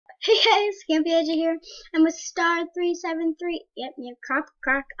Hey guys, Campy Edge here. I'm with star 373. Yep, Croc,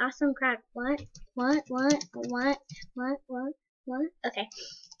 awesome Croc. What? Okay.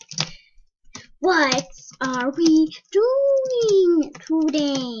 What are we doing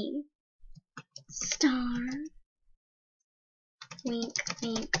today? Star. Wink.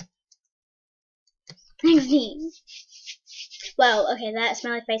 19. Well, okay, that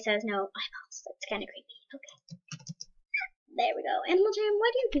smiley face has no eyeballs. That's kind of creepy. Okay. There we go. Animal Jam,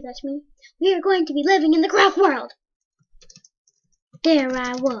 why do you do that to me? We are going to be living in the Croc world. There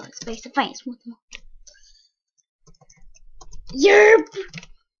I was, face to face with them. Yerp!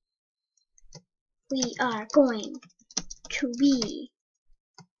 We are going to be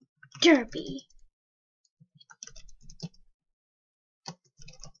derpy.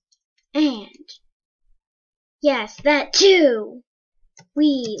 And, yes, that too.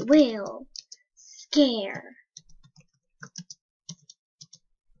 We will scare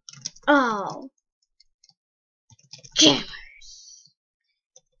all jammers.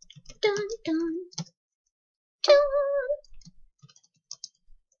 Dun dun dun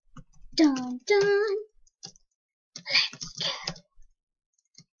dun dun. Let's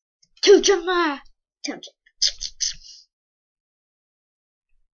go to Jamar.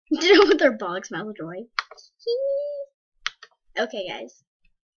 You know with their bog smell joy. Okay, guys.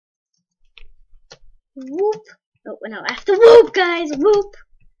 Whoop. Oh no, I have to whoop, guys. Whoop.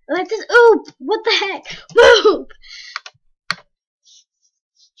 Like this. Oop. What the heck? Whoop.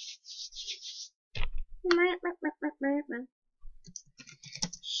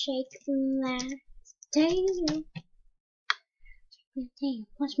 Shake that tail.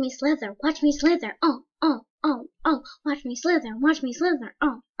 Watch me slither. Watch me slither. Oh. Watch me slither. Watch me slither.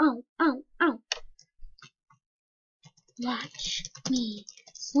 Oh. Watch me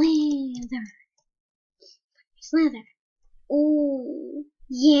slither. Oh,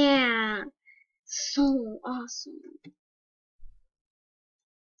 yeah. So awesome.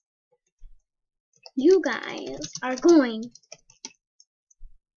 You guys are going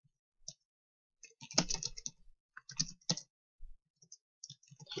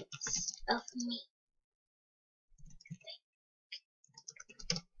of me.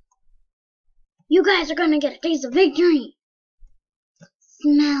 You guys are gonna get a taste of victory.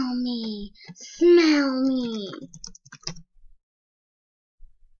 Smell me. Smell me.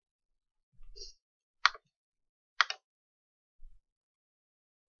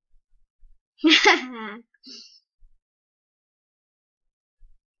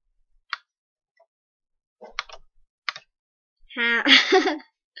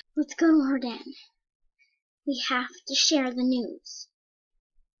 Let's go to her den. We have to share the news.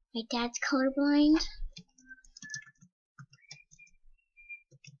 My dad's colorblind.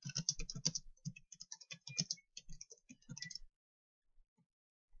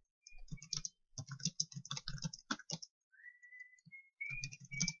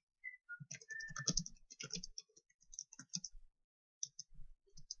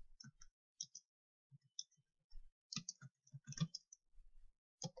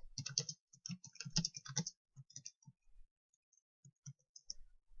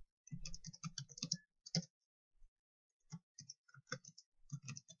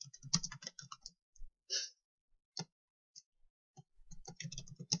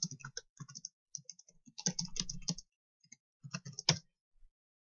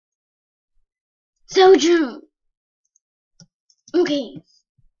 So June. Okay.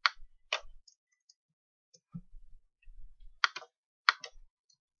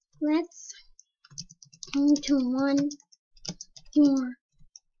 Let's go to one your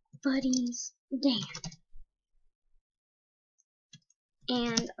buddy's den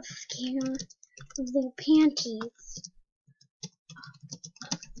and scare the panties.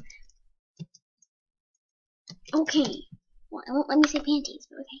 Okay. Well, it won't let me say panties,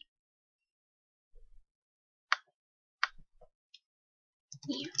 but okay.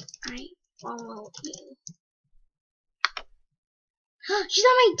 Yeah, I follow you. She's at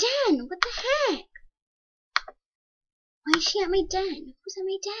my den! What the heck? Why is she at my den? Who's at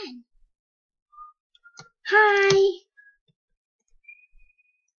my den? Hi!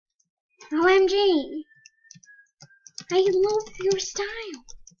 OMG! I love your style.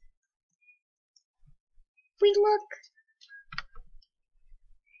 We look.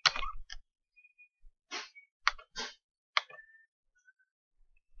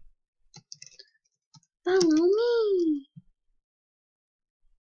 Follow me.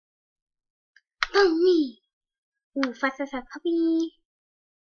 Follow me. Ooh, 555 puppy.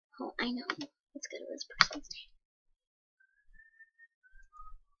 Oh, I know. Let's go to this person's name.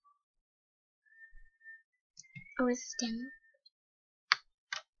 Oh, is this Den?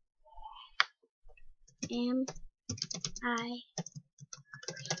 Am I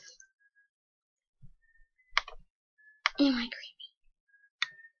creepy?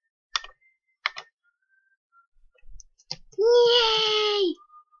 Yay!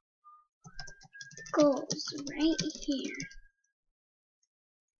 Goals right here.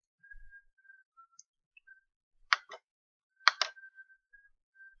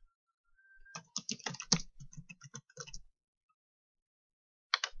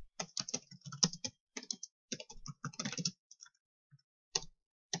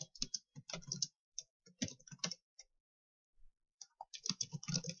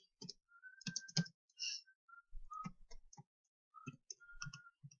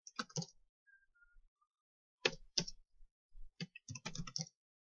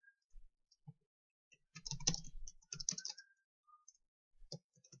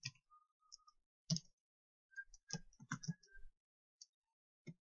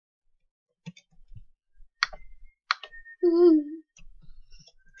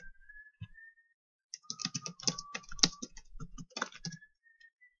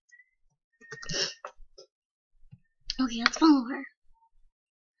 Okay, let's follow her.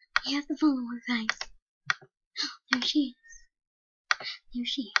 We have to follow her, guys. There she is. There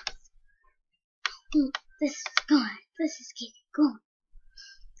she is. Ooh, this is good. This is getting good.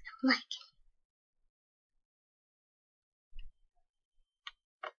 I like it.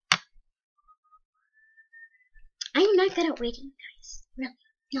 I am not good at waiting, guys. Really.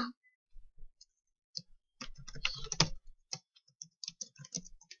 No.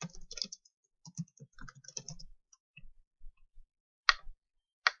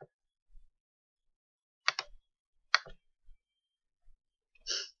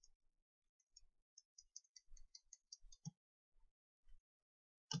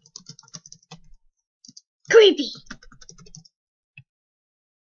 Creepy!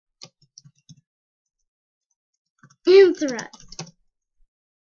 Answer us.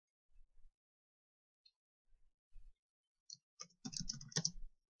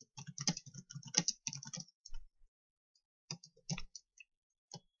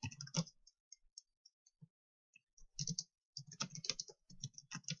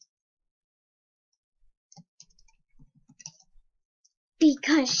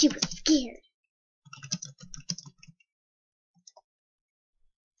 Because she was scared.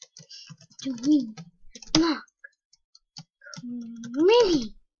 Do we block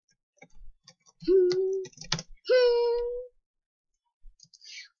creepy?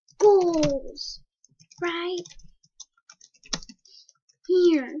 Goals right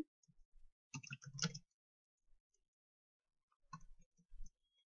here.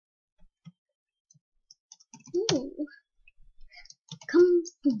 Ooh. Come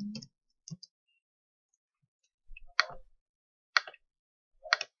soon.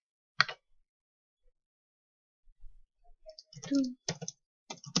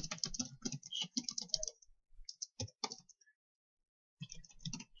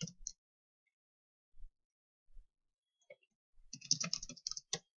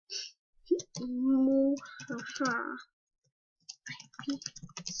 Haha. I think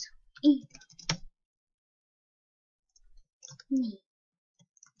so. Eat me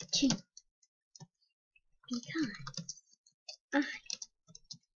too. Because I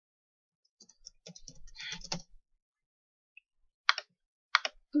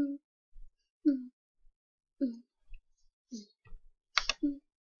mm, mm, mm, mm.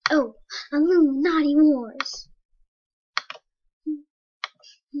 Oh, Illuminati Wars.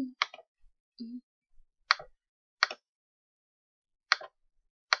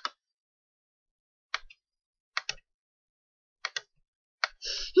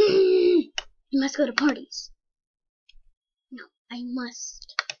 You must go to parties. No, I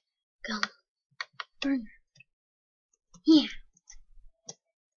must go. Burner. Yeah.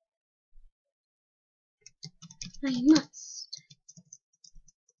 I must.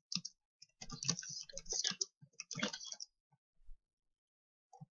 Stop.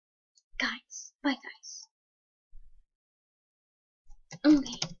 Guys. Bye, guys.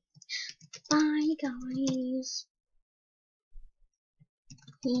 Okay. Bye, guys.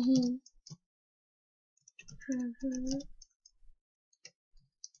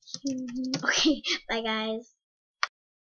 Okay, bye, guys.